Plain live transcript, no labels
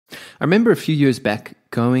I remember a few years back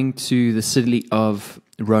going to the city of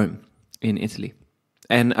Rome in Italy.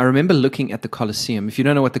 And I remember looking at the Colosseum. If you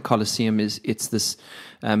don't know what the Colosseum is, it's this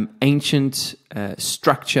ancient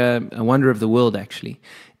structure, a wonder of the world, actually,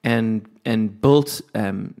 and built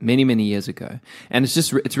many, many years ago. And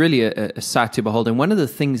it's really a sight to behold. And one of the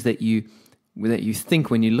things that you think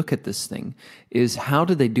when you look at this thing is, how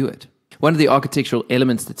did they do it? One of the architectural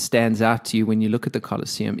elements that stands out to you when you look at the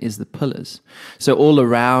Colosseum is the pillars. So all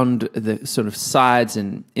around the sort of sides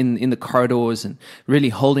and in the corridors and really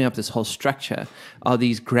holding up this whole structure are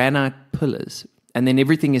these granite pillars, and then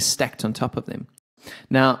everything is stacked on top of them.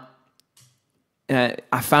 Now,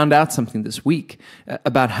 I found out something this week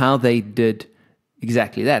about how they did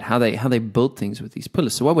exactly that, how they built things with these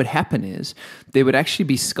pillars. So what would happen is there would actually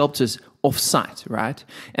be sculptors off-site, right?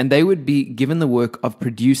 And they would be given the work of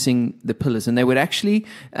producing the pillars, and they would actually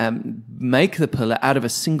make the pillar out of a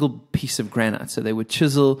single piece of granite. So they would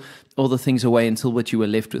chisel all the things away until what you were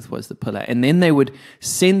left with was the pillar. And then they would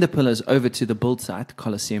send the pillars over to the build site, the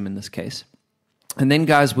Colosseum in this case. And then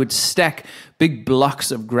guys would stack big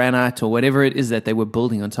blocks of granite or whatever it is that they were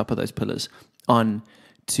building on top of those pillars on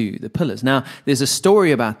to the pillars. Now, there's a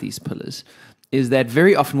story about these pillars, is that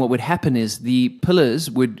very often what would happen is the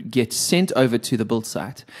pillars would get sent over to the build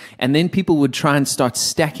site, and then people would try and start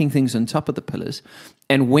stacking things on top of the pillars.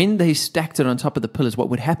 And when they stacked it on top of the pillars, what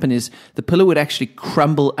would happen is the pillar would actually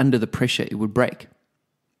crumble under the pressure. It would break.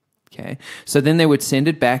 Okay, so then they would send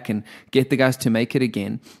it back and get the guys to make it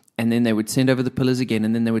again, and then they would send over the pillars again,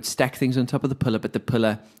 and then they would stack things on top of the pillar, but the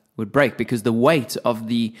pillar would break because the weight of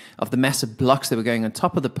the massive blocks that were going on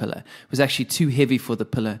top of the pillar was actually too heavy for the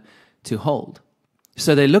pillar to hold.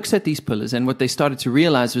 So they looked at these pillars, and what they started to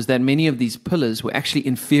realize was that many of these pillars were actually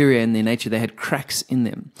inferior in their nature. They had cracks in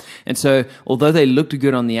them. And so although they looked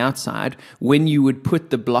good on the outside, when you would put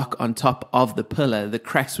the block on top of the pillar, the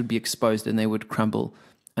cracks would be exposed and they would crumble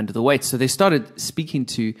under the weight. So they started speaking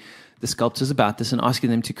to the sculptors about this and asking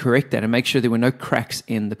them to correct that and make sure there were no cracks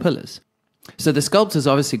in the pillars. So the sculptors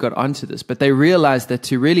obviously got onto this, but they realized that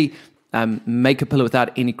to really make a pillar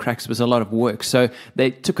without any cracks was a lot of work. So they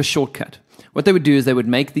took a shortcut. What they would do is they would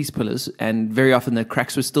make these pillars, and very often the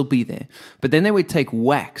cracks would still be there. But then they would take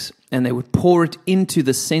wax and they would pour it into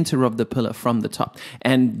the center of the pillar from the top.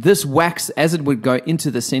 And this wax, as it would go into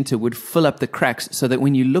the center, would fill up the cracks so that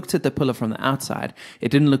when you looked at the pillar from the outside, it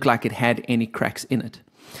didn't look like it had any cracks in it.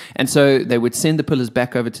 And so they would send the pillars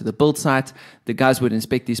back over to the build site. The guys would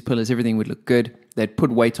inspect these pillars. Everything would look good. They'd put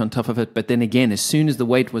weight on top of it. But then again, as soon as the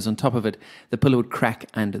weight was on top of it, the pillar would crack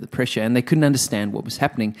under the pressure. And they couldn't understand what was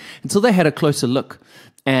happening until they had a closer look.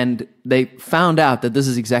 And they found out that this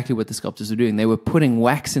is exactly what the sculptors were doing. They were putting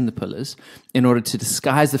wax in the pillars in order to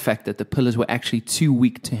disguise the fact that the pillars were actually too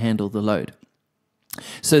weak to handle the load.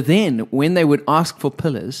 So then, when they would ask for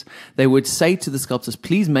pillars, they would say to the sculptors,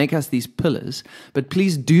 please make us these pillars, but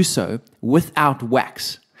please do so without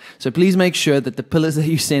wax. So please make sure that the pillars that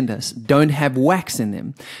you send us don't have wax in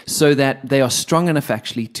them, so that they are strong enough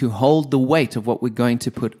actually to hold the weight of what we're going to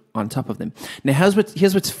put on top of them. Now,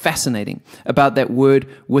 here's what's fascinating about that word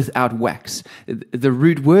without wax. The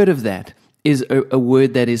root word of that is a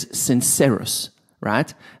word that is sincerus.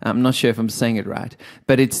 Right? I'm not sure if I'm saying it right,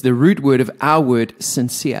 but it's the root word of our word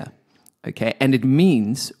sincere, okay? And it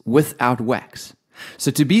means without wax.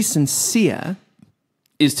 So to be sincere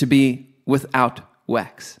is to be without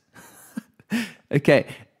wax. Okay,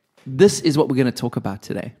 this is what we're going to talk about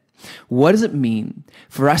today. What does it mean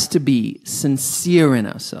for us to be sincere in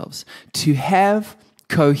ourselves, to have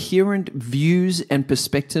coherent views and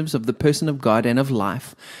perspectives of the person of God and of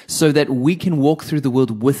life so that we can walk through the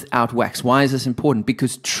world without wax? Why is this important?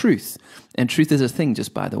 Because truth, and truth is a thing,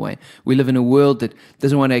 just by the way. We live in a world that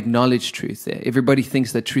doesn't want to acknowledge truth. Everybody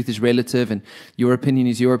thinks that truth is relative and your opinion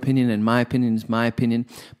is your opinion and my opinion is my opinion.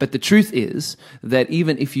 But the truth is that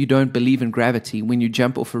even if you don't believe in gravity, when you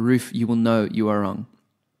jump off a roof, you will know you are wrong.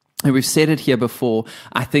 And we've said it here before.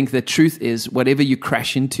 I think the truth is whatever you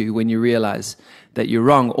crash into when you realize that you're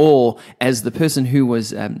wrong, or as the person who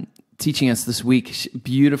was teaching us this week,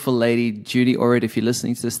 beautiful lady, Judy Orrit, if you're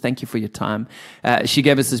listening to this, thank you for your time. She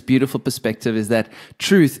gave us this beautiful perspective, is that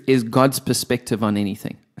truth is God's perspective on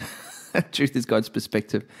anything. Truth is God's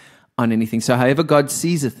perspective on anything. So however God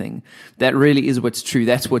sees a thing, that really is what's true.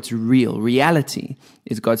 That's what's real. Reality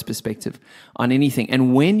is God's perspective on anything.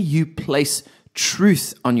 And when you place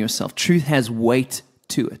truth on yourself, truth has weight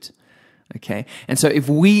to it. Okay? And so if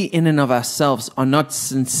we in and of ourselves are not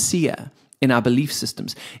sincere in our belief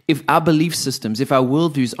systems, if our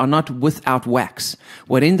worldviews are not without wax,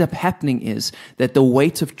 what ends up happening is that the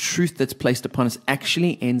weight of truth that's placed upon us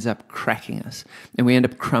actually ends up cracking us, and we end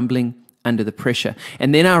up crumbling under the pressure.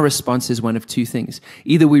 And then our response is one of two things.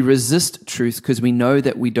 Either we resist truth because we know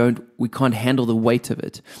that we can't handle the weight of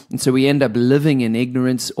it. And so we end up living in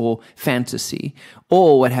ignorance or fantasy.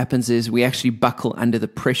 Or what happens is we actually buckle under the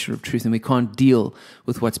pressure of truth and we can't deal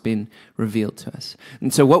with what's been revealed to us.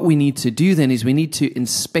 And so what we need to do then is we need to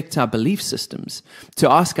inspect our belief systems to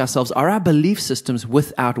ask ourselves, are our belief systems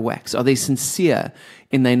without wax? Are they sincere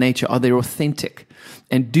in their nature? Are they authentic?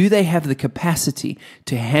 And do they have the capacity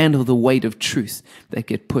to handle the weight of truth that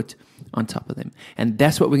get put on top of them? And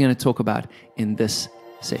that's what we're going to talk about in this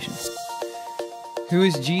session. Who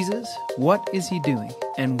is Jesus? What is he doing?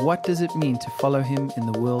 And what does it mean to follow him in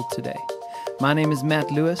the world today? My name is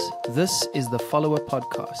Matt Lewis. This is the Follower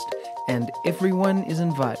Podcast, and everyone is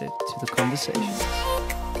invited to the conversation.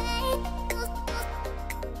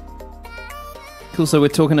 Cool. So we're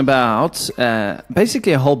talking about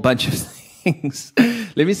basically a whole bunch of things.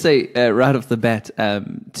 Let me say right off the bat,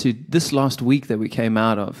 to this last week that we came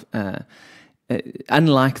out of,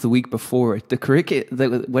 unlike the week before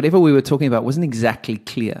it, whatever we were talking about wasn't exactly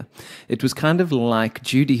clear. It was kind of like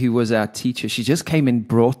Judy, who was our teacher. She just came and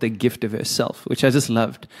brought the gift of herself, which I just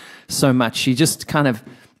loved so much. She just kind of,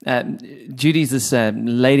 Judy's this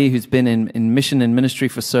lady who's been in mission and ministry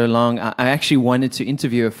for so long. I actually wanted to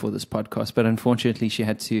interview her for this podcast, but unfortunately she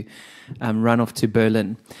had to run off to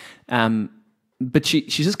Berlin. But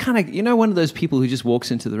she's just kind of, one of those people who just walks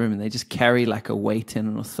into the room and they just carry like a weight and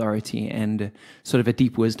an authority and sort of a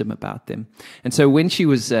deep wisdom about them. And so when she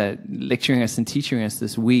was lecturing us and teaching us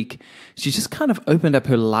this week, she just kind of opened up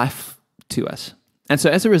her life to us. And so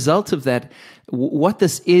as a result of that, what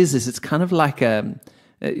this is it's kind of like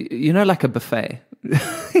like a buffet.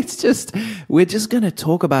 We're just going to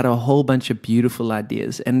talk about a whole bunch of beautiful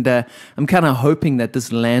ideas. And I'm kind of hoping that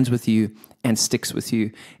this lands with you and sticks with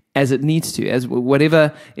you as it needs to, as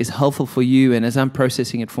whatever is helpful for you, and as I'm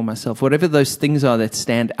processing it for myself, whatever those things are that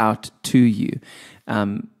stand out to you,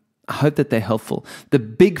 I hope that they're helpful. The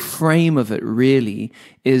big frame of it really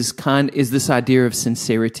is this idea of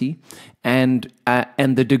sincerity and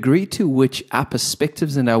the degree to which our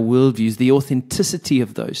perspectives and our worldviews, the authenticity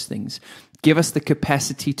of those things, give us the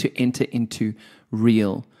capacity to enter into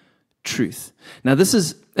real truth. Now, this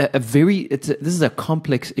is this is a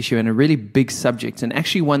complex issue and a really big subject, and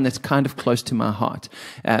actually one that's kind of close to my heart.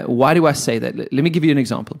 Why do I say that? Let me give you an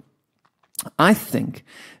example. I think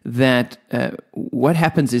that what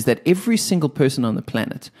happens is that every single person on the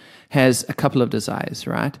planet has a couple of desires,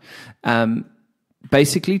 right?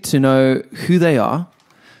 Basically, to know who they are,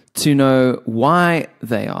 to know why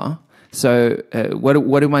they are. So, what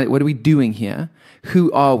are we doing here? Who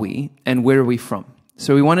are we, and where are we from?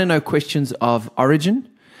 So we want to know questions of origin,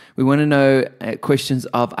 we want to know questions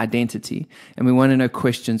of identity, and we want to know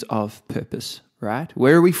questions of purpose, right?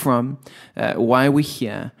 Where are we from? Why are we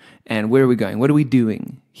here? And where are we going? What are we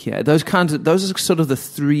doing here? Those are sort of the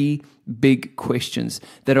three big questions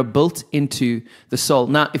that are built into the soul.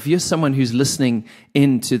 Now, if you're someone who's listening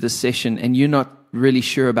into the session and you're not really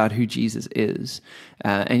sure about who Jesus is,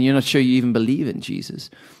 and you're not sure you even believe in Jesus,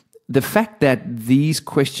 the fact that these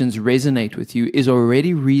questions resonate with you is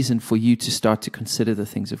already reason for you to start to consider the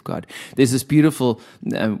things of God. There's this beautiful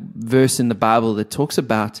verse in the Bible that talks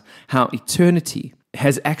about how eternity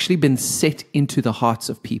has actually been set into the hearts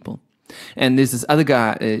of people. And there's this other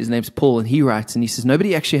guy, his name's Paul, and he writes, and he says,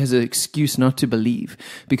 nobody actually has an excuse not to believe,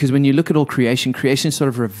 because when you look at all creation sort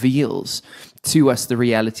of reveals to us the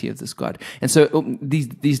reality of this God. And so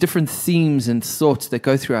these different themes and thoughts that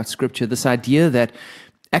go throughout Scripture, this idea that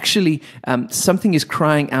actually, something is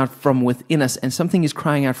crying out from within us, and something is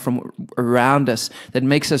crying out from around us that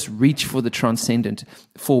makes us reach for the transcendent,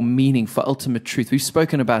 for meaning, for ultimate truth. We've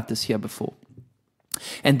spoken about this here before.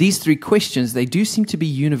 And these three questions, they do seem to be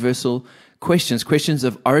universal questions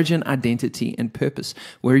of origin, identity, and purpose.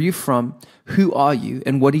 Where are you from? Who are you?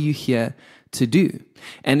 And what are you here to do?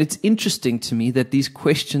 And it's interesting to me that these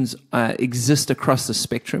questions exist across the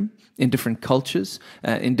spectrum, in different cultures,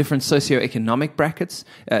 in different socioeconomic brackets,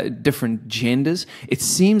 different genders. It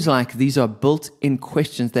seems like these are built-in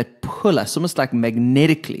questions that pull us almost like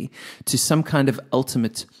magnetically to some kind of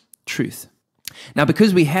ultimate truth. Now,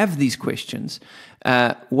 because we have these questions,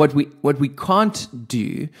 what we can't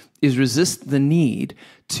do is resist the need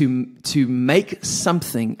to make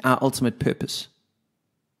something our ultimate purpose.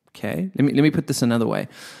 Okay, let me put this another way.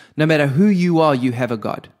 No matter who you are, you have a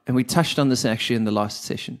God. And we touched on this actually in the last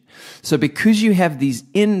session. So because you have these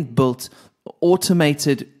inbuilt,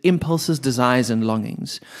 automated impulses, desires, and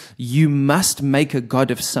longings, you must make a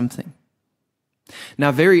God of something.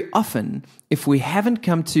 Now, very often, if we haven't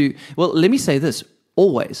come to, well, let me say this,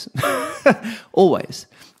 always, always,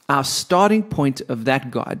 our starting point of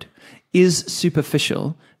that God is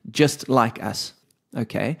superficial, just like us.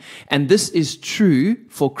 Okay? And this is true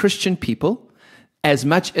for Christian people as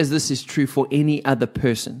much as this is true for any other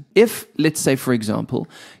person. If, let's say, for example,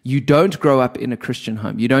 you don't grow up in a Christian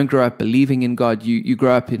home, you don't grow up believing in God, you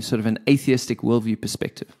grow up in sort of an atheistic worldview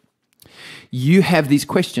perspective, you have these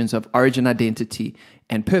questions of origin, identity,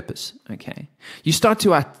 and purpose, okay? You start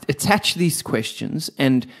to attach these questions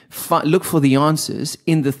and look for the answers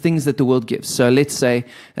in the things that the world gives. So let's say,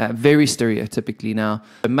 very stereotypically now,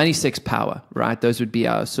 money, sex, power, right? Those would be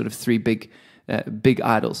our sort of three big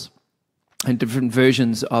idols and different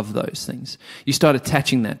versions of those things. You start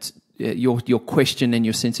attaching that, your question and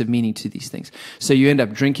your sense of meaning to these things. So you end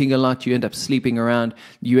up drinking a lot, you end up sleeping around,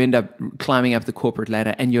 you end up climbing up the corporate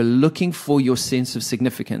ladder, and you're looking for your sense of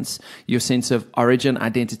significance, your sense of origin,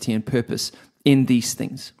 identity, and purpose in these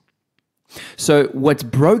things. So what's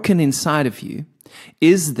broken inside of you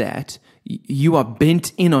is that you are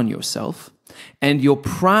bent in on yourself, and your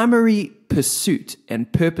primary pursuit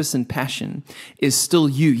and purpose and passion is still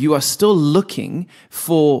you. You are still looking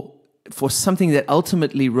for something that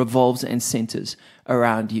ultimately revolves and centers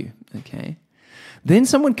around you, okay? Then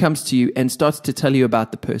someone comes to you and starts to tell you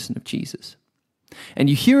about the person of Jesus. And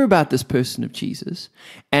you hear about this person of Jesus,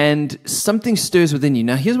 and something stirs within you.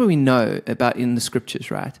 Now, here's what we know about in the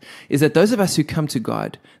scriptures, right? Is that those of us who come to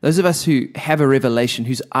God, those of us who have a revelation,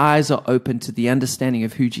 whose eyes are open to the understanding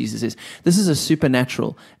of who Jesus is, this is a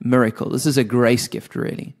supernatural miracle. This is a grace gift,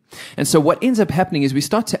 really. And so what ends up happening is we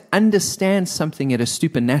start to understand something at a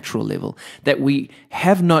supernatural level that we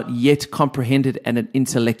have not yet comprehended at an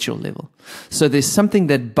intellectual level. So there's something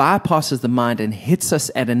that bypasses the mind and hits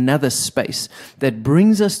us at another space that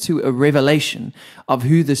brings us to a revelation of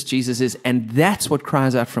who this Jesus is, and that's what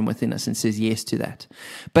cries out from within us and says yes to that.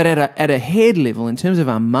 But at a head level, in terms of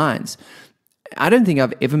our minds, I don't think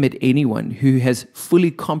I've ever met anyone who has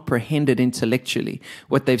fully comprehended intellectually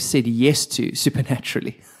what they've said yes to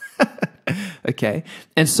supernaturally. Okay?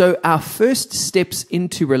 And so our first steps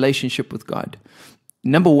into relationship with God,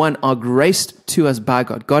 number one, are graced to us by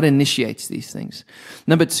God. God initiates these things.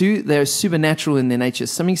 Number two, they're supernatural in their nature.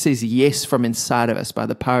 Something says yes from inside of us by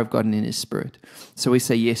the power of God and in His Spirit. So we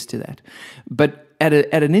say yes to that. But at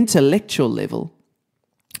an intellectual level,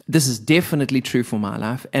 this is definitely true for my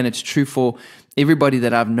life, and it's true for everybody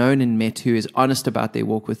that I've known and met who is honest about their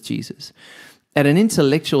walk with Jesus. At an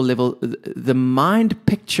intellectual level, the mind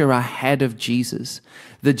picture I had of Jesus,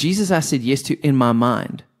 the Jesus I said yes to in my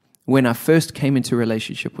mind when I first came into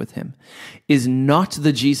relationship with Him, is not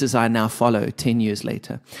the Jesus I now follow 10 years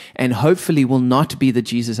later, and hopefully will not be the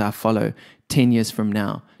Jesus I follow 10 years from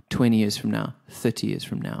now, 20 years from now, 30 years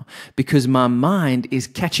from now, because my mind is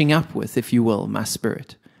catching up with, if you will, my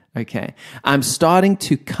spirit. Okay, I'm starting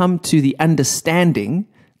to come to the understanding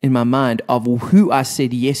in my mind of who I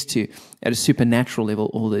said yes to at a supernatural level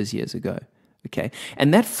all those years ago. Okay,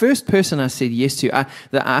 and that first person I said yes to,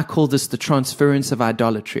 I call this the transference of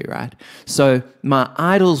idolatry, right? So my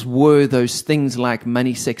idols were those things like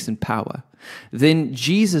money, sex, and power. Then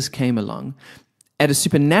Jesus came along. At a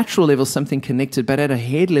supernatural level, something connected, but at a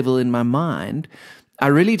head level in my mind, I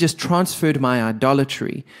really just transferred my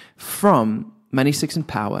idolatry from money, sex, and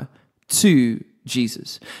power to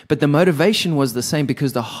Jesus. But the motivation was the same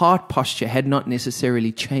because the heart posture had not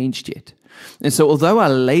necessarily changed yet. And so although I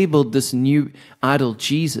labeled this new idol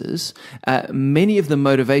Jesus, many of the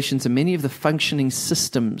motivations and many of the functioning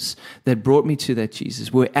systems that brought me to that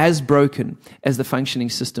Jesus were as broken as the functioning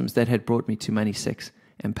systems that had brought me to money, sex,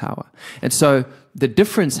 and power. And so the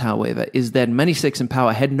difference, however, is that money, sex, and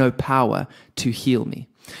power had no power to heal me.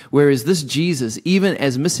 Whereas this Jesus, even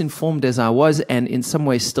as misinformed as I was and in some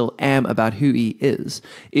ways still am about who He is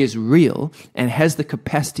real and has the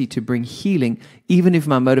capacity to bring healing even if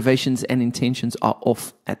my motivations and intentions are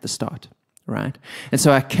off at the start, right? And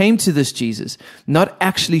so I came to this Jesus, not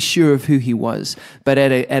actually sure of who He was, but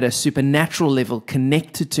at a supernatural level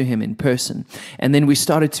connected to Him in person. And then we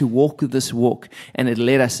started to walk this walk, and it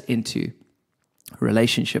led us into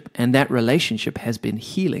relationship, and that relationship has been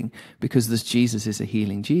healing because this Jesus is a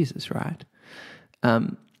healing Jesus, right?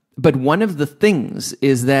 But one of the things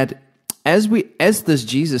is that as this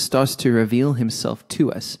Jesus starts to reveal Himself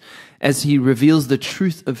to us, as He reveals the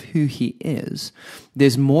truth of who He is,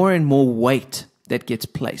 there's more and more weight that gets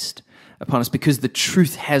placed upon us because the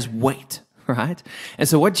truth has weight, right? And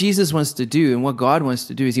so what Jesus wants to do and what God wants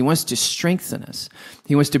to do is He wants to strengthen us.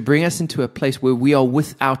 He wants to bring us into a place where we are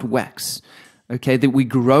without wax. Okay, that we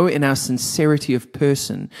grow in our sincerity of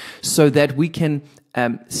person so that we can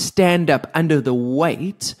stand up under the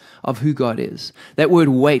weight of who God is. That word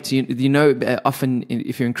weight, often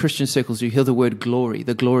if you're in Christian circles, you hear the word glory,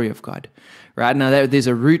 the glory of God. Right? Now, there's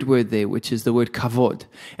a root word there, which is the word kavod,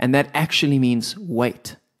 and that actually means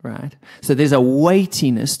weight. Right? So there's a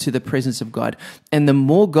weightiness to the presence of God. And the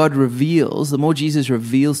more God reveals, the more Jesus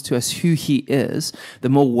reveals to us who he is, the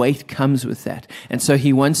more weight comes with that. And so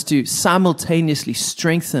he wants to simultaneously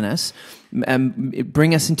strengthen us,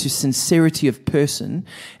 bring us into sincerity of person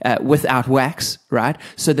without wax, right?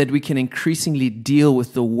 So that we can increasingly deal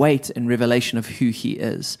with the weight and revelation of who he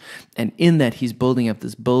is. And in that, he's building up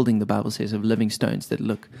this building, the Bible says, of living stones that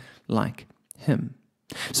look like him.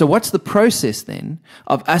 So what's the process then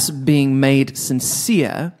of us being made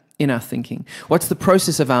sincere in our thinking? What's the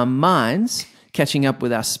process of our minds catching up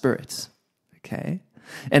with our spirits? Okay.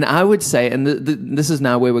 And I would say, and this is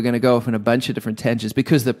now where we're going to go off in a bunch of different tangents,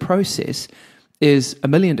 because the process is a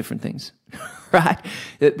million different things, right?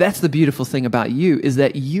 That's the beautiful thing about you, is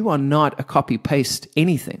that you are not a copy-paste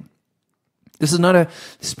anything. This is not a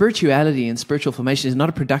spirituality and spiritual formation is not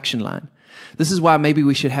a production line. This is why maybe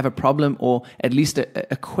we should have a problem, or at least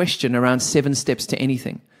a question around 7 steps to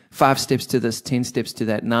anything. 5 steps to this, 10 steps to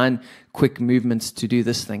that, 9 quick movements to do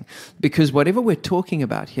this thing. Because whatever we're talking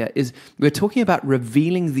about here is we're talking about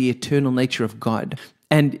revealing the eternal nature of God.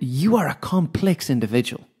 And you are a complex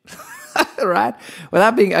individual, right?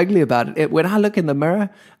 Without being ugly about it, when I look in the mirror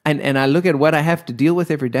and I look at what I have to deal with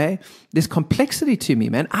every day, there's complexity to me,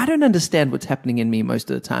 man. I don't understand what's happening in me most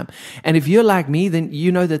of the time. And if you're like me, then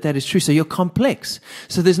you know that is true. So you're complex.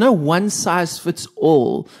 So there's no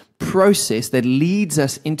one-size-fits-all process that leads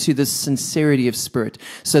us into this sincerity of spirit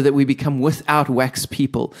so that we become without wax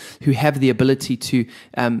people who have the ability to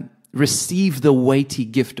receive the weighty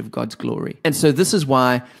gift of God's glory. And so this is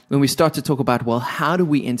why when we start to talk about, well, how do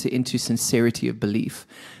we enter into sincerity of belief?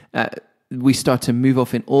 We start to move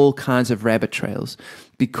off in all kinds of rabbit trails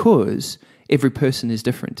because every person is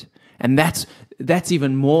different. And that's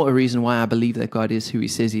even more a reason why I believe that God is who he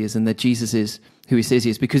says he is and that Jesus is who he says he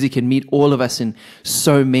is, because he can meet all of us in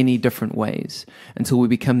so many different ways until we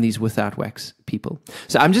become these without wax people.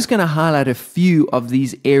 So I'm just going to highlight a few of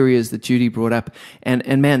these areas that Judy brought up,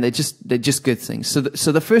 and man, they're just good things. So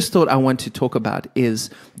the first thought I want to talk about is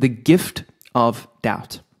the gift of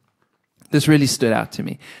doubt. This really stood out to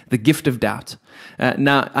me, the gift of doubt.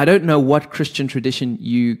 Now, I don't know what Christian tradition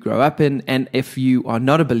you grow up in, and if you are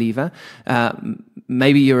not a believer,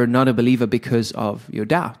 maybe you're not a believer because of your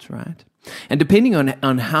doubt, right? And depending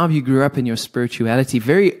on how you grew up in your spirituality,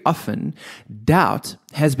 very often doubt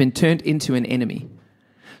has been turned into an enemy.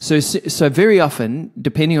 So very often,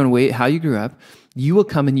 depending on how you grew up, you will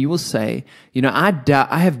come and you will say,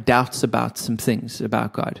 I have doubts about some things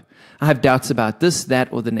about God. I have doubts about this,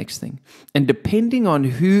 that, or the next thing. And depending on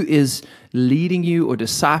who is leading you or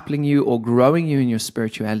discipling you or growing you in your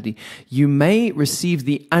spirituality, you may receive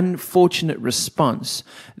the unfortunate response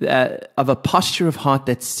of a posture of heart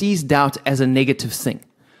that sees doubt as a negative thing,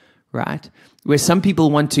 right? Where some people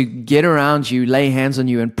want to get around you, lay hands on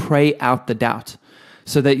you, and pray out the doubt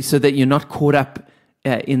so that you're not caught up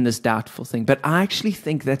in this doubtful thing. But I actually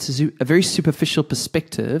think that's a very superficial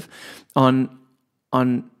perspective on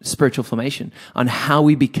spiritual formation, on how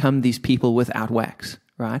we become these people without wax,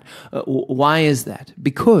 right? Why is that?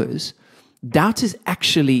 Because doubt is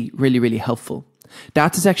actually really, really helpful.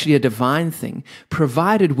 Doubt is actually a divine thing,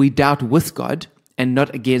 provided we doubt with God and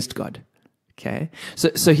not against God. Okay?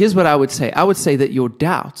 So here's what I would say. I would say that your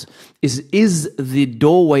doubt is the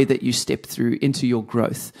doorway that you step through into your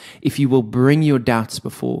growth if you will bring your doubts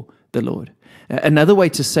before the Lord. Another way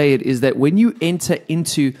to say it is that when you enter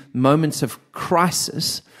into moments of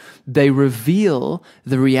crisis, they reveal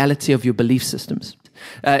the reality of your belief systems.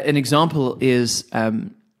 An example is,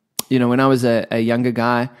 when I was a younger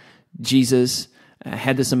guy, Jesus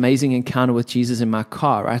had this amazing encounter with Jesus in my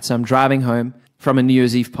car, right? So I'm driving home from a New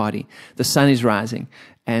Year's Eve party. The sun is rising.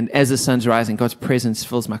 And as the sun's rising, God's presence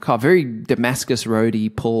fills my car. Very Damascus roady,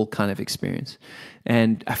 Paul kind of experience.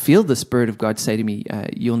 And I feel the Spirit of God say to me,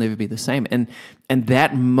 you'll never be the same. And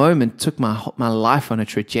that moment took my life on a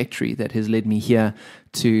trajectory that has led me here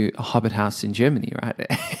to a Hobbit house in Germany, right?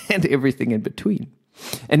 And everything in between.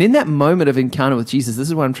 And in that moment of encounter with Jesus, this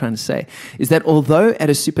is what I'm trying to say, is that although at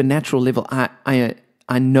a supernatural level,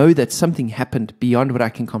 I know that something happened beyond what I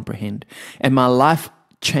can comprehend, and my life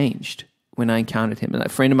changed when I encountered him. And a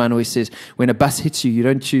friend of mine always says, when a bus hits you, you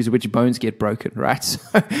don't choose which bones get broken, right?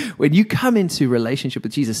 So when you come into relationship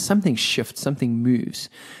with Jesus, something shifts, something moves.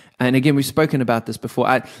 And again, we've spoken about this before.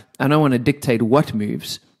 I don't want to dictate what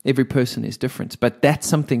moves, Every person is different, but that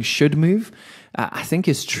something should move, I think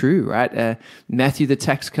is true, right? Matthew, the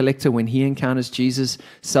tax collector, when he encounters Jesus,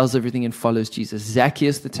 sells everything and follows Jesus.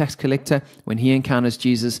 Zacchaeus, the tax collector, when he encounters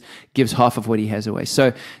Jesus, gives half of what he has away.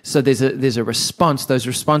 So there's a response. Those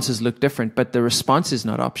responses look different, but the response is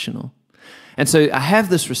not optional. And so I have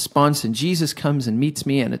this response, and Jesus comes and meets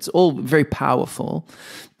me, and it's all very powerful.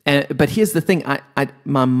 But here's the thing.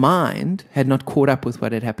 My mind had not caught up with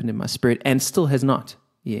what had happened in my spirit, and still has not.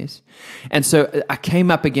 Yes. And so I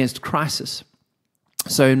came up against crisis.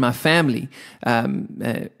 So in my family,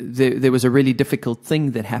 there was a really difficult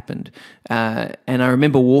thing that happened. And I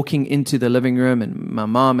remember walking into the living room, and my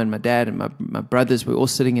mom and my dad and my brothers were all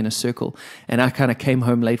sitting in a circle. And I kind of came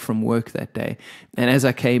home late from work that day. And as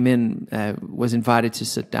I came in, was invited to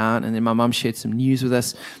sit down. And then my mom shared some news with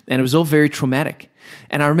us. And it was all very traumatic.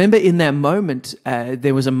 And I remember in that moment,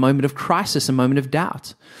 there was a moment of crisis, a moment of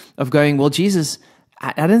doubt, of going, well, Jesus,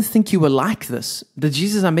 I don't think you were like this. The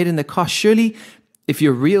Jesus I met in the car, surely if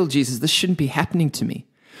you're real, Jesus, this shouldn't be happening to me.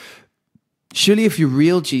 Surely if you're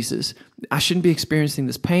real, Jesus, I shouldn't be experiencing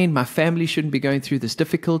this pain. My family shouldn't be going through this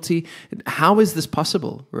difficulty. How is this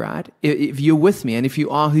possible, right? If you're with me and if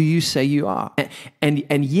you are who you say you are.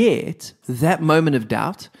 And yet, that moment of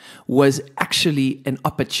doubt was actually an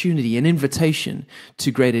opportunity, an invitation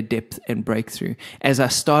to greater depth and breakthrough. As I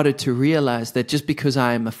started to realize that just because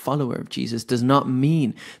I am a follower of Jesus does not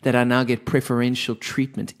mean that I now get preferential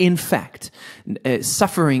treatment. In fact,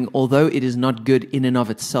 suffering, although it is not good in and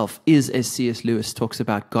of itself, is, as C.S. Lewis talks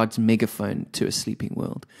about, God's megaphone to a sleeping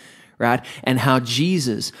world, right? And how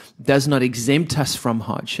Jesus does not exempt us from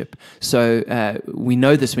hardship. So we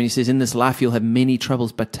know this when he says, in this life you'll have many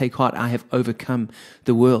troubles, but take heart, I have overcome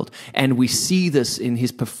the world. And we see this in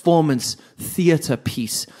his performance theater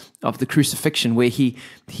piece of the crucifixion, where he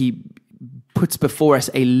puts before us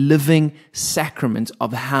a living sacrament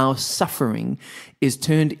of how suffering is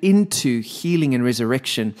turned into healing and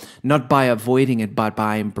resurrection, not by avoiding it, but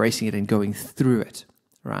by embracing it and going through it.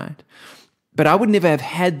 Right? But I would never have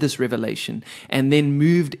had this revelation and then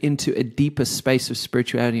moved into a deeper space of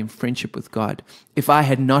spirituality and friendship with God if I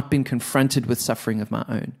had not been confronted with suffering of my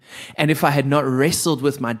own, and if I had not wrestled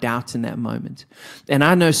with my doubt in that moment. And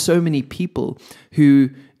I know so many people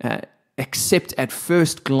who accept at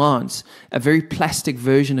first glance a very plastic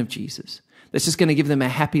version of Jesus that's just going to give them a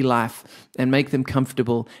happy life and make them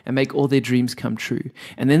comfortable and make all their dreams come true.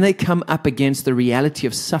 And then they come up against the reality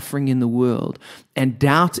of suffering in the world, and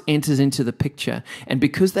doubt enters into the picture. And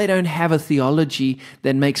because they don't have a theology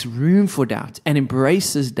that makes room for doubt and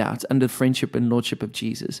embraces doubt under friendship and lordship of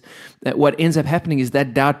Jesus, that what ends up happening is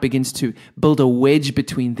that doubt begins to build a wedge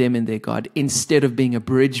between them and their God instead of being a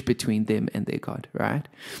bridge between them and their God, right?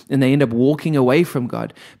 And they end up walking away from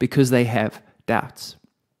God because they have doubts.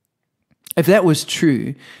 If that was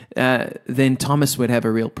true, then Thomas would have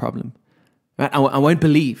a real problem. Right? I won't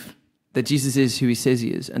believe that Jesus is who he says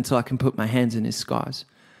he is until I can put my hands in his scars.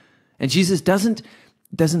 And Jesus doesn't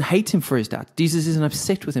hate him for his doubts. Jesus isn't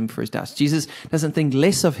upset with him for his doubts. Jesus doesn't think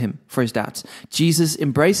less of him for his doubts. Jesus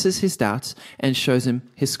embraces his doubts and shows him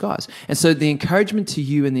his scars. And so the encouragement to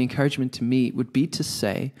you and the encouragement to me would be to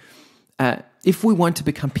say, if we want to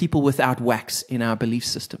become people without wax in our belief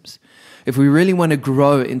systems, if we really want to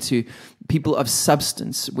grow into people of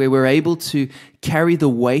substance, where we're able to carry the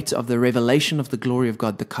weight of the revelation of the glory of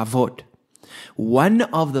God, the kavod, one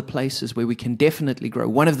of the places where we can definitely grow,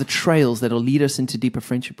 one of the trails that will lead us into deeper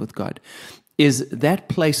friendship with God, is that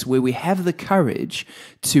place where we have the courage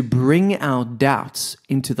to bring our doubts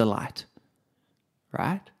into the light,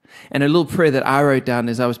 right? And a little prayer that I wrote down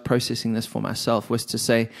as I was processing this for myself was to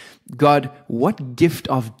say, God, what gift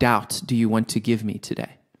of doubt do you want to give me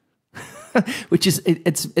today? Which is,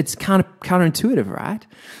 it's kind of counterintuitive, right?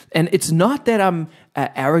 And it's not that I'm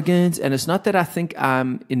arrogant, and it's not that I think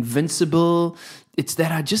I'm invincible. It's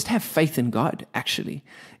that I just have faith in God, actually.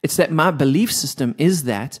 It's that my belief system is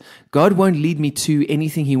that God won't lead me to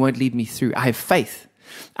anything he won't lead me through. I have faith.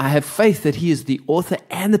 I have faith that he is the author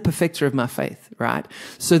and the perfecter of my faith, right?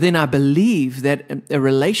 So then I believe that a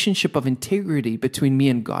relationship of integrity between me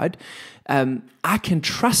and God, I can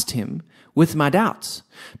trust him with my doubts,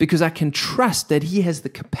 because I can trust that he has the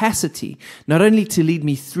capacity not only to lead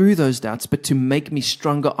me through those doubts, but to make me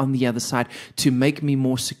stronger on the other side, to make me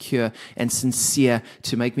more secure and sincere,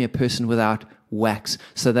 to make me a person without wax,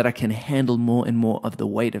 so that I can handle more and more of the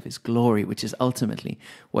weight of his glory, which is ultimately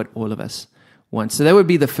what all of us want. So that would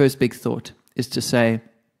be the first big thought, is to say,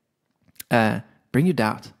 bring your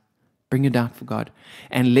doubt for God,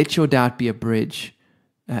 and let your doubt be a bridge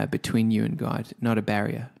between you and God, not a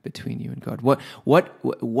barrier between you and God.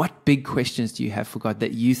 What big questions do you have for God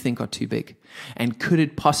that you think are too big? And could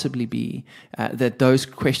it possibly be that those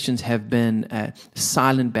questions have been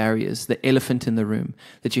silent barriers, the elephant in the room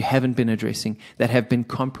that you haven't been addressing, that have been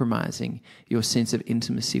compromising your sense of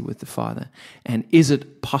intimacy with the Father? And is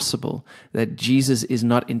it possible that Jesus is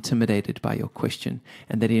not intimidated by your question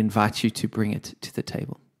and that he invites you to bring it to the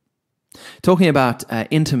table? Talking about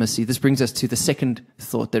intimacy, this brings us to the second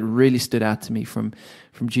thought that really stood out to me from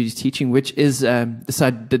Judy's teaching, which is this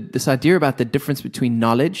idea about the difference between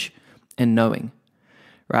knowledge and knowing,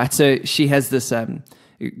 right? So she has this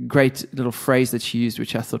great little phrase that she used,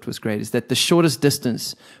 which I thought was great, is that the shortest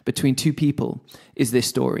distance between two people is their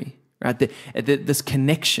story, right? This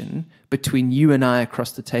connection between you and I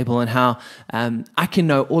across the table, and how I can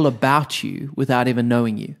know all about you without ever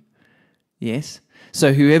knowing you. Yes?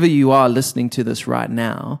 So whoever you are listening to this right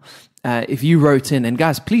now, if you wrote in, and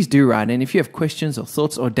guys, please do write in. If you have questions or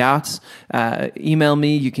thoughts or doubts, email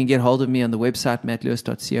me. You can get hold of me on the website,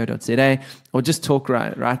 mattlewis.co.za, or just talk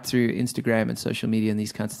right through Instagram and social media and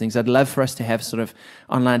these kinds of things. I'd love for us to have sort of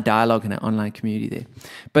online dialogue and an online community there.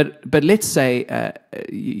 But let's say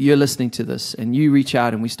you're listening to this and you reach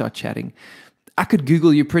out and we start chatting. I could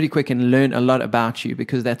Google you pretty quick and learn a lot about you,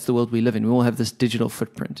 because that's the world we live in. We all have this digital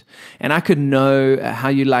footprint. And I could know how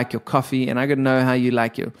you like your coffee, and I could know how you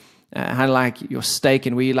like your steak,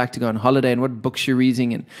 and where you like to go on holiday, and what books you're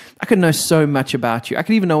reading. And I could know so much about you. I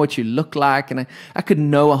could even know what you look like, and I could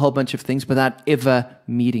know a whole bunch of things without ever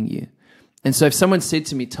meeting you. And so if someone said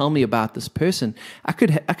to me, tell me about this person, I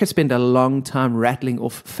could spend a long time rattling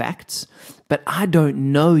off facts, but I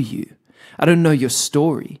don't know you. I don't know your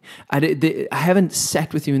story. I haven't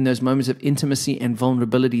sat with you in those moments of intimacy and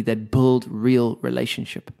vulnerability that build real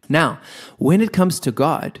relationship. Now, when it comes to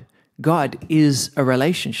God, God is a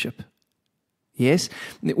relationship. Yes?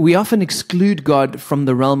 We often exclude God from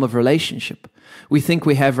the realm of relationship. We think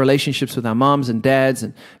we have relationships with our moms and dads,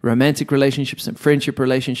 and romantic relationships and friendship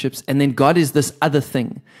relationships, and then God is this other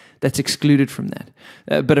thing that's excluded from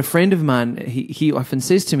that. But a friend of mine, he often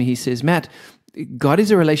says to me, he says, Matt, God is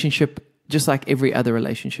a relationship just like every other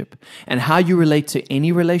relationship. And how you relate to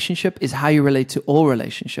any relationship is how you relate to all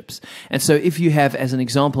relationships. And so if you have, as an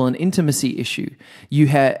example, an intimacy issue, you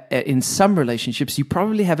have in some relationships, you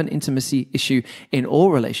probably have an intimacy issue in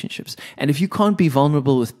all relationships. And if you can't be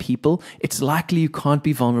vulnerable with people, it's likely you can't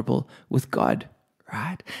be vulnerable with God,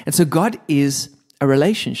 right? And so God is a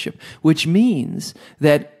relationship, which means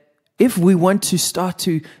that if we want to start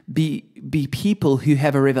to be people who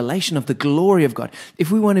have a revelation of the glory of God, if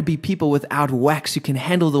we want to be people without wax who can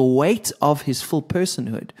handle the weight of his full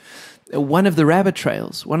personhood, one of the rabbit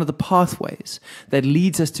trails, one of the pathways that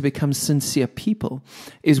leads us to become sincere people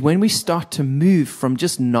is when we start to move from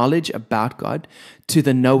just knowledge about God to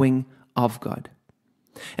the knowing of God.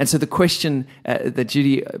 And so the question that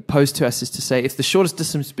Judy posed to us is to say, if the shortest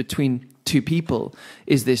distance between two people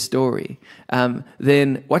is their story,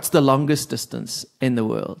 then what's the longest distance in the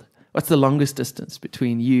world? What's the longest distance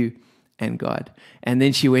between you and God? And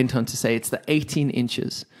then she went on to say, it's the 18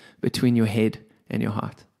 inches between your head and your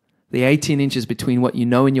heart. The 18 inches between what you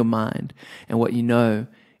know in your mind and what you know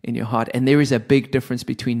in your heart. And there is a big difference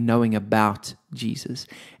between knowing about Jesus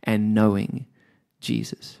and knowing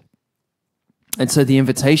Jesus. And so the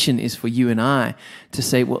invitation is for you and I to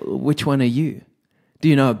say, well, which one are you? Do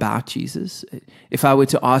you know about Jesus? If I were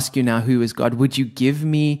to ask you now, who is God, would you give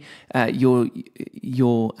me your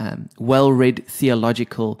well-read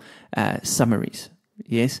theological summaries?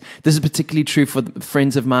 Yes, this is particularly true for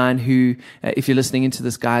friends of mine who, if you're listening into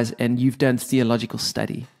this, guys, and you've done theological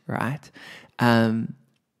study, right? I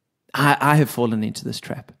have fallen into this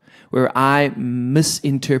trap where I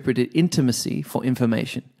misinterpreted intimacy for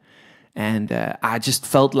information. And I just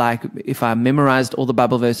felt like if I memorized all the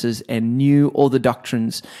Bible verses and knew all the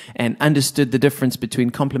doctrines and understood the difference between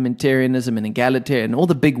complementarianism and egalitarian and all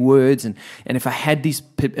the big words, and if I had these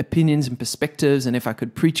opinions and perspectives, and if I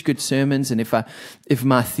could preach good sermons, and if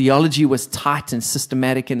my theology was tight and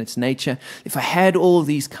systematic in its nature, if I had all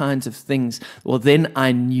these kinds of things, well, then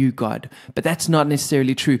I knew God. But that's not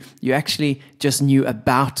necessarily true. You actually just knew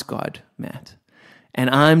about God, Matt. And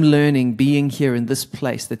I'm learning, being here in this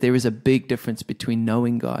place, that there is a big difference between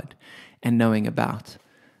knowing God and knowing about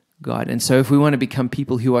God. And so if we want to become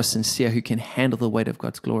people who are sincere, who can handle the weight of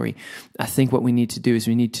God's glory, I think what we need to do is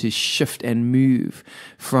we need to shift and move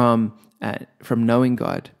from knowing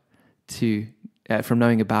God to from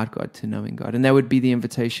knowing about God to knowing God. And that would be the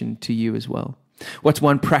invitation to you as well. What's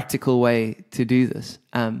one practical way to do this?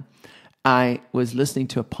 I was listening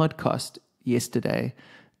to a podcast yesterday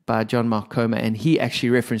by John Mark Comer, and he actually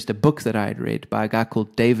referenced a book that I had read by a guy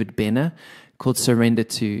called David Benner called Surrender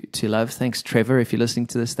to Love. Thanks, Trevor, if you're listening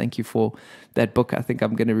to this. Thank you for that book. I think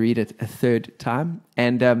I'm going to read it a third time.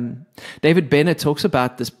 And David Benner talks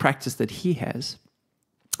about this practice that he has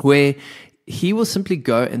where he will simply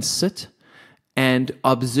go and sit and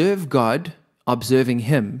observe God observing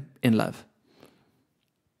him in love.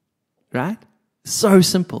 Right? So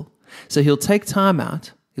simple. So he'll take time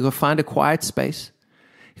out. He'll go find a quiet space.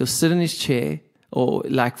 He'll sit in his chair. Or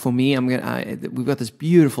like for me, we've got this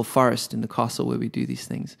beautiful forest in the castle where we do these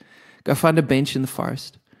things. Go find a bench in the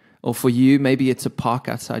forest. Or for you, maybe it's a park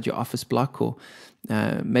outside your office block, or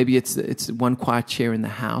maybe it's one quiet chair in the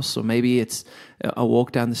house, or maybe it's a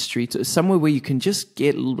walk down the street, or somewhere where you can just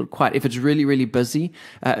get a little bit quiet. If it's really, really busy,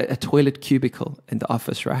 a toilet cubicle in the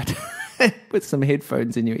office, right? With some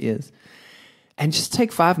headphones in your ears. And just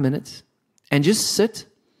take 5 minutes and just sit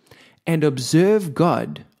and observe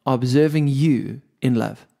God observing you in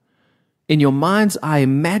love. In your mind's eye,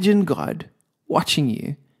 imagine God watching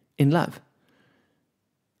you in love.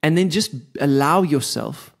 And then just allow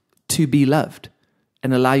yourself to be loved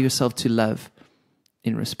and allow yourself to love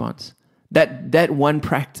in response. That one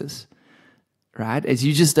practice, right? As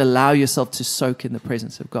you just allow yourself to soak in the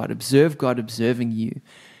presence of God, observe God observing you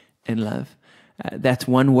in love. That's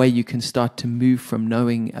one way you can start to move from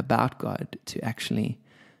knowing about God to actually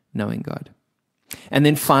knowing God. And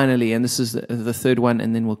then finally, and this is the third one,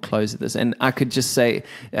 and then we'll close this. And I could just say,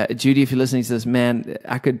 Judy, if you're listening to this, man,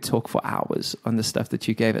 I could talk for hours on the stuff that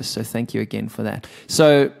you gave us. So thank you again for that.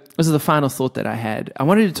 So this is the final thought that I had. I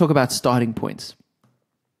wanted to talk about starting points.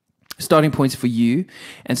 Starting points for you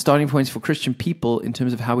and starting points for Christian people in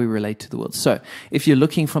terms of how we relate to the world. So if you're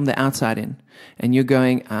looking from the outside in and you're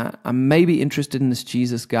going, I'm maybe interested in this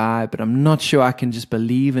Jesus guy, but I'm not sure I can just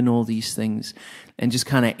believe in all these things and just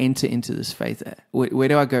kind of enter into this faith. Where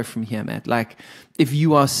do I go from here, Matt? Like if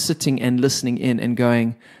you are sitting and listening in and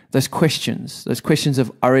going, those questions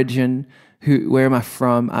of origin, where am I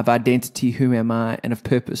from, of identity, who am I, and of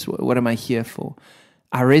purpose, what am I here for?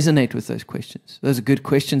 I resonate with those questions. Those are good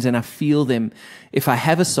questions, and I feel them. If I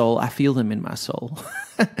have a soul, I feel them in my soul.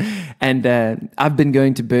 And I've been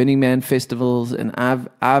going to Burning Man festivals, and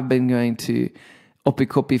I've been going to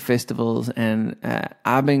Opikopi festivals, and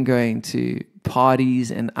I've been going to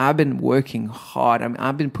parties, and I've been working hard. I mean,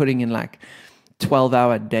 I've been putting in like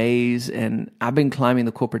 12-hour days, and I've been climbing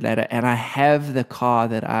the corporate ladder, and I have the car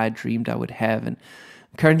that I dreamed I would have, and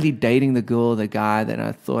currently dating the guy that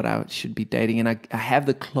I thought I should be dating, and I have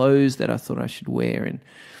the clothes that I thought I should wear. And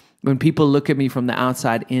when people look at me from the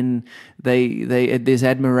outside in, there's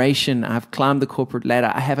admiration. I've climbed the corporate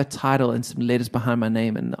ladder. I have a title and some letters behind my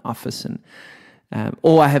name in the office, and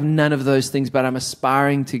or I have none of those things, but I'm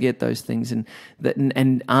aspiring to get those things,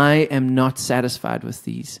 and I am not satisfied with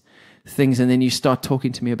these things. And then you start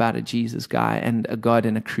talking to me about a Jesus guy and a God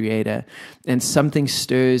and a creator, and something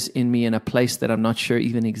stirs in me in a place that I'm not sure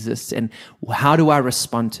even exists. And how do I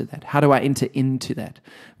respond to that? How do I enter into that?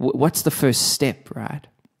 What's the first step, right?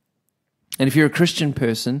 And if you're a Christian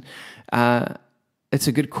person, it's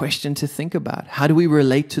a good question to think about. How do we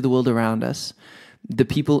relate to the world around us? The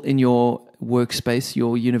people in your workspace,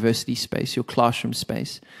 your university space, your classroom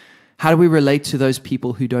space. How do we relate to those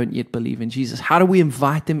people who don't yet believe in Jesus? How do we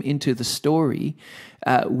invite them into the story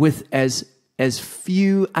with as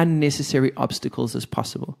few unnecessary obstacles as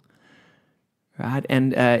possible? Right?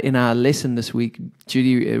 And in our lesson this week,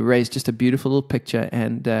 Judy raised just a beautiful little picture,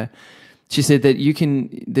 and she said that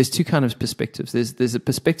there's two kinds of perspectives. There's a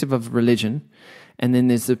perspective of religion, and then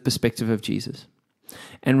there's the perspective of Jesus.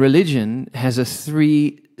 And religion has a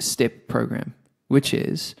 3-step program, which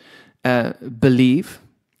is believe,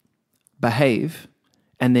 behave,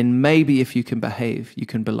 and then maybe if you can behave, you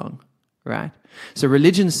can belong, right? So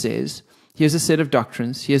religion says, here's a set of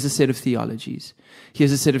doctrines, here's a set of theologies,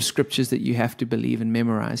 here's a set of scriptures that you have to believe and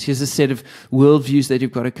memorize, here's a set of worldviews that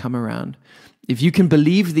you've got to come around. If you can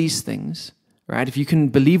believe these things, right, if you can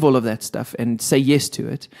believe all of that stuff and say yes to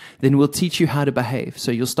it, then we'll teach you how to behave. So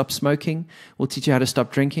you'll stop smoking, we'll teach you how to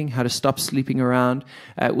stop drinking, how to stop sleeping around,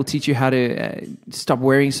 we'll teach you how to stop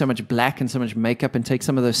wearing so much black and so much makeup and take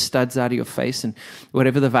some of those studs out of your face, and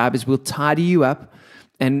whatever the vibe is, we'll tidy you up.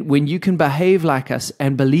 And when you can behave like us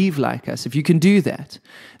and believe like us, if you can do that,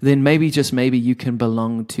 then maybe, just maybe, you can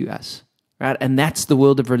belong to us, right? And that's the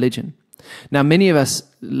world of religion. Now, many of us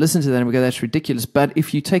listen to that and we go, that's ridiculous. But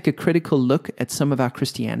if you take a critical look at some of our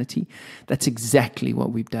Christianity, that's exactly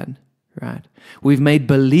what we've done, right? We've made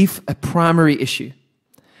belief a primary issue.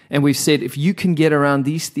 And we've said, if you can get around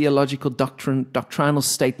these theological doctrinal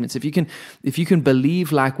statements, if you can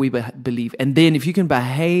believe like we believe, and then if you can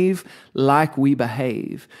behave like we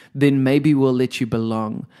behave, then maybe we'll let you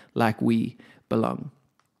belong like we belong.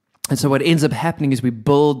 And so what ends up happening is we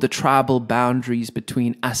build the tribal boundaries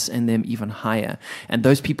between us and them even higher. And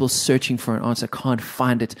those people searching for an answer can't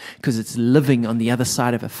find it because it's living on the other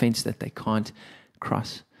side of a fence that they can't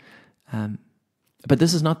cross. But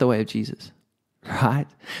this is not the way of Jesus. Right?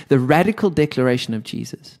 The radical declaration of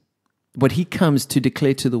Jesus, what he comes to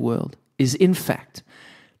declare to the world, is in fact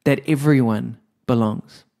that everyone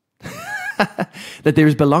belongs. That there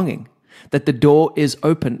is belonging. That the door is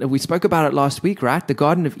open. We spoke about it last week, right? The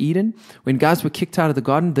Garden of Eden, when guys were kicked out of the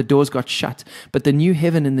garden, the doors got shut. But the new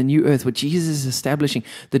heaven and the new earth, what Jesus is establishing,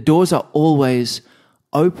 the doors are always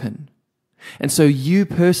open. And so you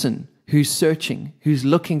person who's searching, who's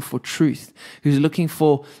looking for truth, who's looking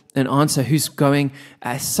for an answer, who's going,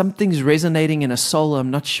 something's resonating in a soul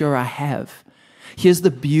I'm not sure I have. Here's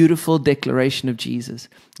the beautiful declaration of Jesus.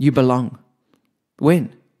 You belong.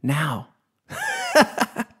 When? Now.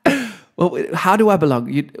 Well, how do I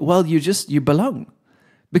belong? You belong.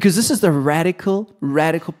 Because this is the radical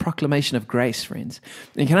proclamation of grace, friends.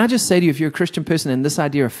 And can I just say to you, if you're a Christian person and this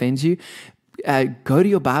idea offends you, go to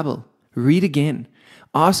your Bible, read again.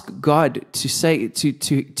 Ask God to say,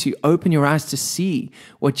 to open your eyes to see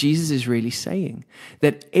what Jesus is really saying.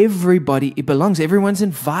 That everybody, it belongs. Everyone's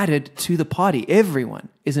invited to the party. Everyone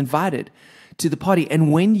is invited to the party.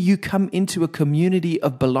 And when you come into a community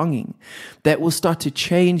of belonging, that will start to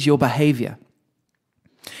change your behavior.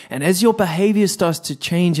 And as your behavior starts to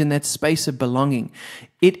change in that space of belonging,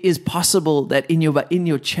 it is possible that in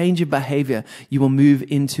your change of behavior, you will move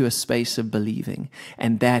into a space of believing.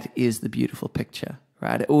 And that is the beautiful picture.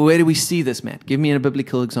 Right? Where do we see this, Matt? Give me a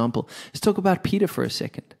biblical example. Let's talk about Peter for a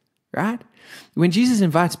second, right? When Jesus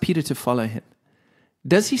invites Peter to follow him,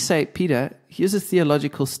 does he say, Peter, here's a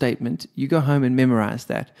theological statement. You go home and memorize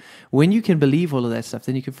that. When you can believe all of that stuff,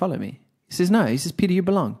 then you can follow me. He says, no. He says, Peter, you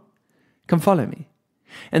belong. Come follow me.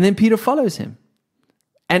 And then Peter follows him.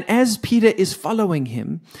 And as Peter is following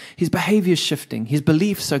him, his behavior is shifting. His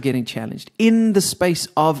beliefs are getting challenged. In the space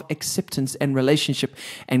of acceptance and relationship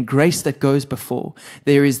and grace that goes before,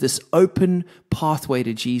 there is this open pathway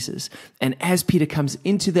to Jesus. And as Peter comes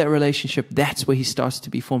into that relationship, that's where he starts to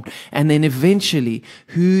be formed. And then eventually,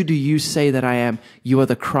 who do you say that I am? You are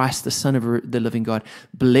the Christ, the Son of the living God.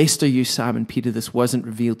 Blessed are you, Simon Peter. This wasn't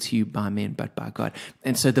revealed to you by men, but by God.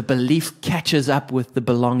 And so the belief catches up with the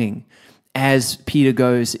belonging as Peter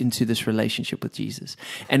goes into this relationship with Jesus.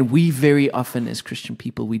 And we very often as Christian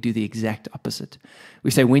people, we do the exact opposite.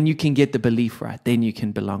 We say, when you can get the belief right, then you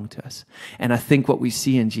can belong to us. And I think what we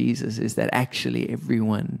see in Jesus is that actually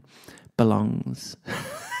everyone belongs.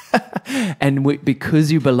 And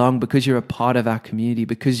because you belong, because you're a part of our community,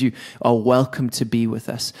 because you are welcome to be with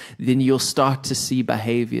us, then you'll start to see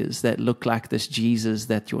behaviors that look like this Jesus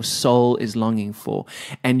that your soul is longing for.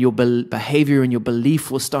 And your behavior and your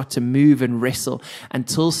belief will start to move and wrestle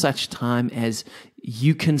until such time as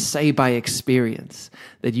you can say by experience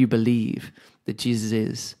that you believe that Jesus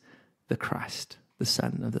is the Christ, the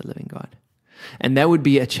Son of the living God. And that would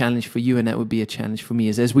be a challenge for you, and that would be a challenge for me,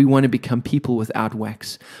 is as we want to become people without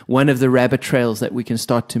wax, one of the rabbit trails that we can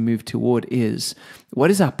start to move toward is,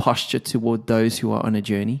 what is our posture toward those who are on a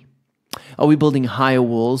journey? Are we building higher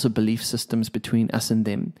walls of belief systems between us and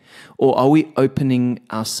them? Or are we opening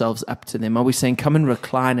ourselves up to them? Are we saying, come and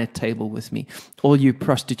recline at table with me? All you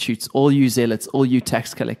prostitutes, all you zealots, all you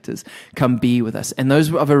tax collectors, come be with us. And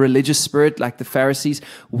those of a religious spirit, like the Pharisees,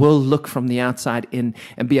 will look from the outside in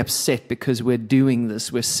and be upset because we're doing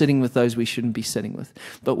this. We're sitting with those we shouldn't be sitting with.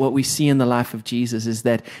 But what we see in the life of Jesus is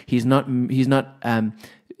that he's not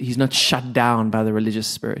shut down by the religious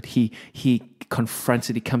spirit. He confronts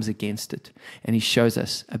it, he comes against it, and he shows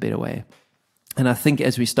us a better way. And I think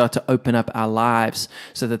as we start to open up our lives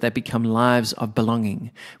so that they become lives of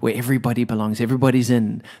belonging, where everybody belongs, everybody's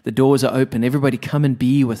in, the doors are open, everybody come and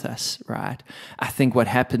be with us, right? I think what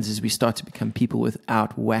happens is we start to become people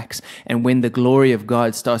without wax. And when the glory of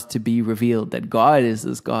God starts to be revealed, that God is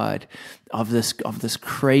this God of this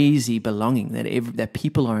crazy belonging, that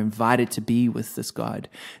people are invited to be with this God,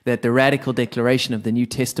 that the radical declaration of the New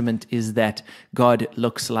Testament is that God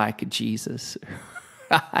looks like Jesus.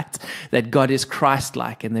 Right? That God is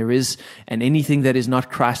Christ-like, and anything that is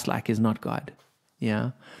not Christ-like is not God.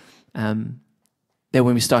 Yeah. That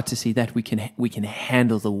when we start to see that, we can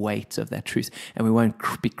handle the weight of that truth, and we won't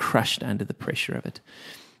be crushed under the pressure of it.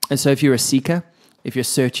 And so, if you're a seeker, if you're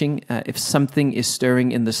searching, if something is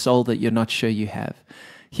stirring in the soul that you're not sure you have,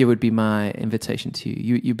 here would be my invitation to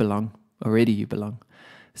you. You belong. Already you belong.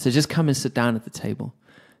 So just come and sit down at the table.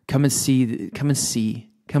 Come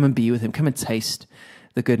and be with him. Come and taste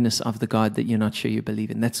the goodness of the God that you're not sure you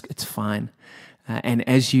believe in. It's fine. And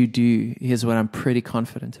as you do, here's what I'm pretty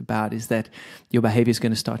confident about, is that your behavior is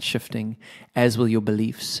going to start shifting, as will your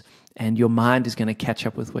beliefs. And your mind is going to catch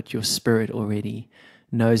up with what your spirit already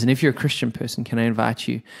knows. And if you're a Christian person, can I invite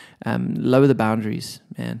you, lower the boundaries,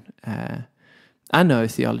 man. I know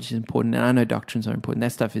theology is important, and I know doctrines are important.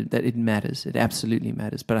 That stuff, it matters. It absolutely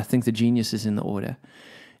matters. But I think the genius is in the order.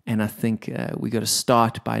 And I think we got to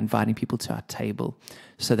start by inviting people to our table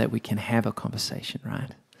so that we can have a conversation,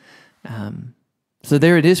 right? So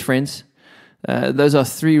there it is, friends. Those are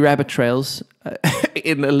 3 rabbit trails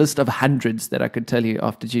in a list of hundreds that I could tell you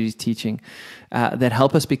after Judy's teaching that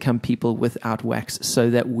help us become people without wax so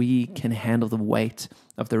that we can handle the weight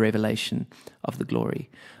of the revelation of the glory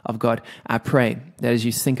of God. I pray that as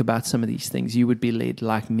you think about some of these things, you would be led,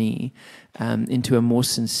 like me, into a more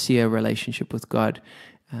sincere relationship with God,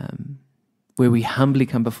 where we humbly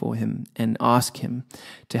come before him and ask him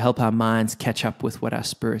to help our minds catch up with what our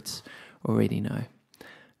spirits already know.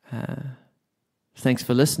 Thanks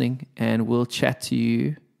for listening, and we'll chat to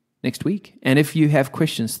you next week. And if you have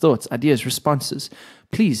questions, thoughts, ideas, responses,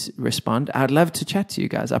 please respond. I'd love to chat to you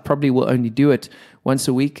guys. I probably will only do it once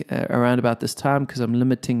a week around about this time because I'm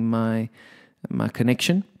limiting my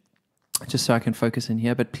connection, just so I can focus in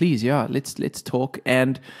here. But please, let's talk.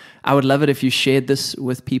 And I would love it if you shared this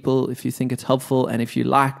with people, if you think it's helpful, and if you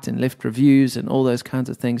liked and left reviews and all those kinds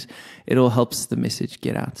of things. It all helps the message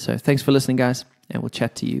get out. So thanks for listening, guys, and we'll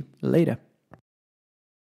chat to you later.